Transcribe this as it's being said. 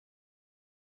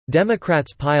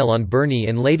Democrats pile on Bernie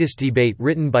in latest debate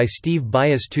written by Steve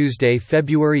Bias Tuesday,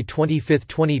 February 25,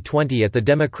 2020 At the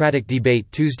Democratic debate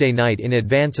Tuesday night in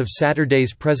advance of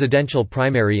Saturday's presidential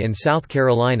primary in South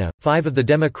Carolina, 5 of the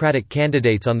Democratic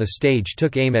candidates on the stage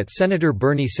took aim at Senator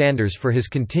Bernie Sanders for his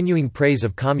continuing praise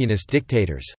of communist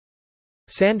dictators.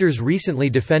 Sanders recently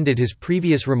defended his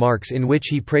previous remarks in which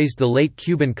he praised the late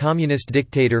Cuban communist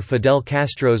dictator Fidel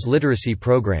Castro's literacy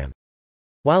program.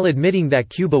 While admitting that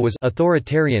Cuba was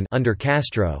authoritarian under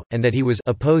Castro, and that he was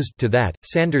opposed to that,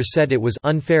 Sanders said it was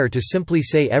unfair to simply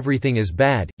say everything is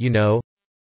bad, you know.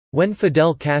 When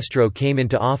Fidel Castro came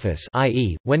into office,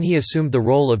 i.e., when he assumed the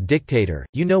role of dictator,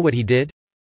 you know what he did?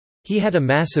 He had a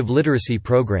massive literacy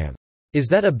program. Is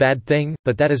that a bad thing?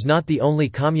 But that is not the only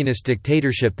communist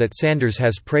dictatorship that Sanders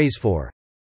has praise for.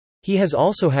 He has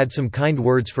also had some kind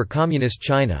words for communist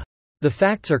China. The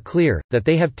facts are clear, that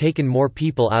they have taken more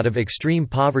people out of extreme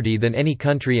poverty than any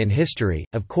country in history.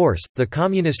 Of course, the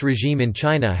communist regime in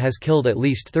China has killed at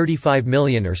least 35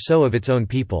 million or so of its own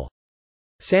people.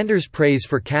 Sanders' praise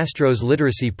for Castro's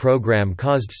literacy program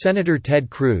caused Senator Ted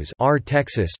Cruz R.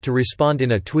 Texas to respond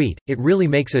in a tweet, "It really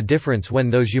makes a difference when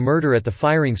those you murder at the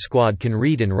firing squad can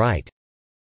read and write."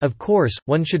 Of course,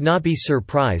 one should not be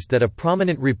surprised that a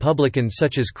prominent Republican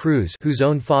such as Cruz, whose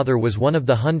own father was one of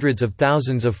the hundreds of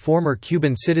thousands of former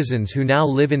Cuban citizens who now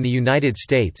live in the United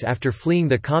States after fleeing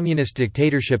the communist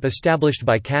dictatorship established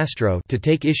by Castro, to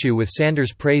take issue with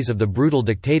Sanders' praise of the brutal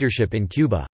dictatorship in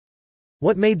Cuba.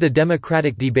 What made the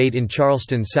Democratic debate in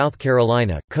Charleston, South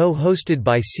Carolina, co-hosted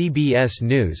by CBS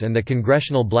News and the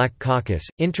Congressional Black Caucus,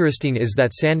 interesting is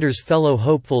that Sanders' fellow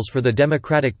hopefuls for the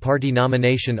Democratic Party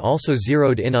nomination also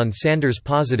zeroed in on Sanders'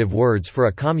 positive words for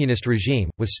a communist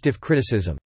regime, with stiff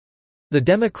criticism. The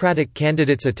Democratic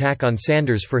candidates' attack on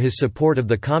Sanders for his support of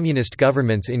the communist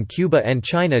governments in Cuba and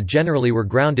China generally were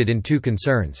grounded in two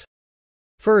concerns.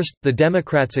 First, the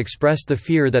Democrats expressed the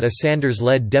fear that a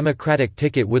Sanders-led Democratic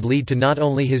ticket would lead to not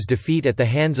only his defeat at the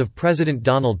hands of President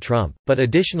Donald Trump, but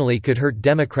additionally could hurt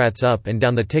Democrats up and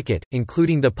down the ticket,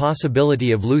 including the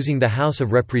possibility of losing the House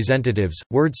of Representatives.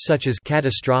 Words such as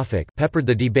catastrophic peppered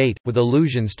the debate, with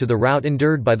allusions to the rout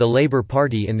endured by the Labour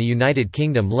Party in the United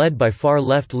Kingdom led by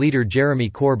far-left leader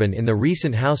Jeremy Corbyn in the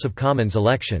recent House of Commons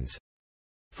elections.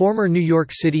 Former New York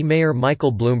City Mayor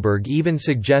Michael Bloomberg even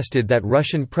suggested that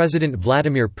Russian President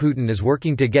Vladimir Putin is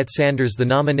working to get Sanders the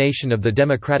nomination of the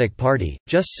Democratic Party,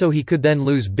 just so he could then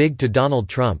lose big to Donald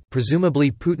Trump,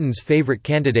 presumably Putin's favorite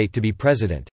candidate to be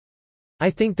president. I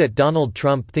think that Donald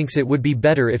Trump thinks it would be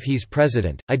better if he's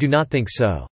president. I do not think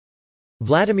so.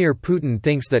 Vladimir Putin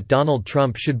thinks that Donald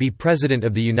Trump should be president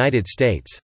of the United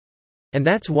States. And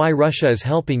that's why Russia is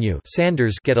helping you,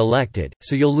 Sanders, get elected,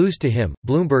 so you'll lose to him.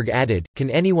 Bloomberg added, "Can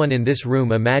anyone in this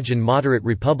room imagine moderate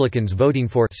Republicans voting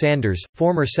for Sanders?"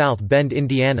 Former South Bend,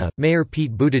 Indiana, Mayor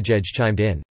Pete Buttigieg chimed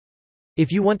in.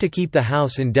 "If you want to keep the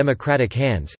House in Democratic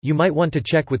hands, you might want to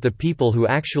check with the people who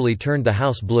actually turned the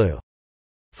House blue.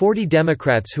 40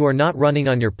 Democrats who are not running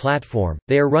on your platform,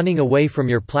 they are running away from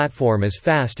your platform as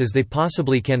fast as they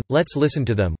possibly can. Let's listen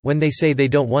to them, when they say they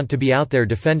don't want to be out there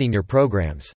defending your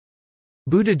programs."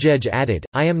 Buttigieg added,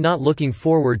 "I am not looking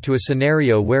forward to a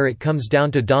scenario where it comes down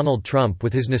to Donald Trump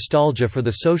with his nostalgia for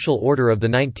the social order of the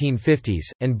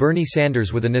 1950s, and Bernie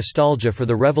Sanders with a nostalgia for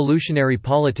the revolutionary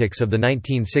politics of the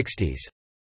 1960s.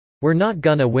 We're not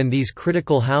gonna win these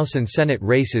critical House and Senate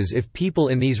races if people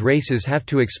in these races have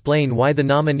to explain why the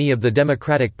nominee of the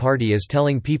Democratic Party is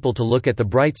telling people to look at the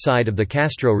bright side of the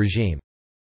Castro regime."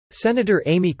 Senator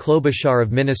Amy Klobuchar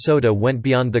of Minnesota went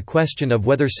beyond the question of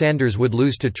whether Sanders would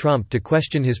lose to Trump to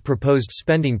question his proposed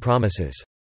spending promises.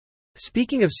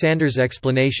 Speaking of Sanders'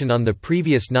 explanation on the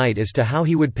previous night as to how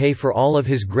he would pay for all of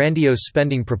his grandiose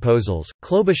spending proposals,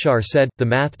 Klobuchar said, "The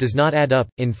math does not add up.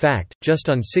 In fact, just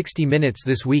on 60 Minutes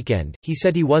this weekend, he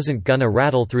said he wasn't gonna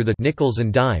rattle through the nickels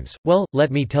and dimes. Well, let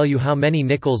me tell you how many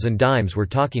nickels and dimes we're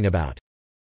talking about.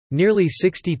 Nearly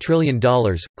 $60 trillion,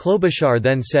 Klobuchar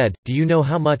then said, "Do you know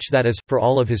how much that is, for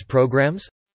all of his programs?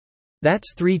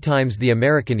 That's 3 times the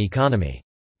American economy.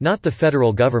 Not the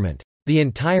federal government. The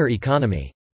entire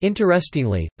economy."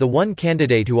 Interestingly, the one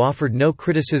candidate who offered no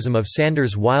criticism of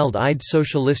Sanders' wild-eyed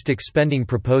socialistic spending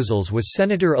proposals was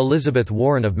Senator Elizabeth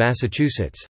Warren of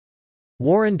Massachusetts.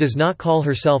 Warren does not call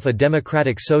herself a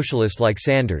democratic socialist like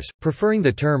Sanders, preferring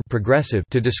the term progressive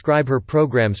to describe her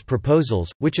program's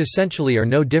proposals, which essentially are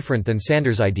no different than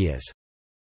Sanders' ideas.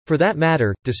 For that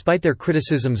matter, despite their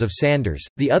criticisms of Sanders,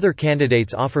 the other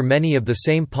candidates offer many of the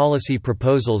same policy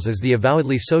proposals as the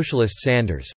avowedly socialist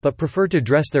Sanders, but prefer to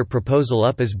dress their proposal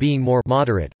up as being more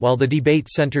moderate. While the debate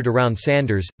centered around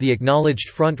Sanders, the acknowledged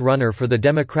front-runner for the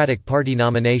Democratic Party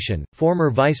nomination,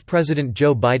 former Vice President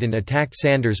Joe Biden attacked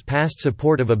Sanders' past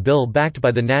support of a bill backed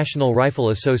by the National Rifle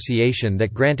Association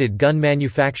that granted gun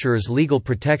manufacturers legal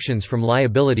protections from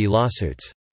liability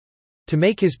lawsuits. To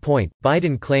make his point,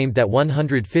 Biden claimed that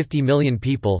 150 million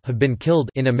people have been killed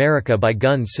in America by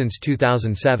guns since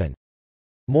 2007.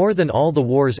 More than all the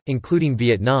wars, including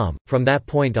Vietnam. From that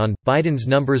point on, Biden's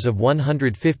numbers of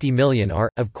 150 million are,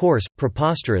 of course,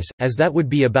 preposterous, as that would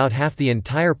be about half the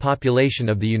entire population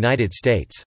of the United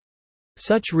States.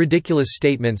 Such ridiculous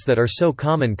statements that are so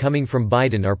common coming from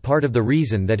Biden are part of the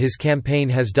reason that his campaign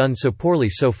has done so poorly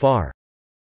so far.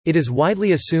 It is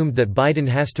widely assumed that Biden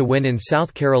has to win in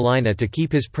South Carolina to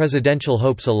keep his presidential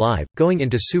hopes alive, going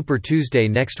into Super Tuesday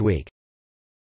next week.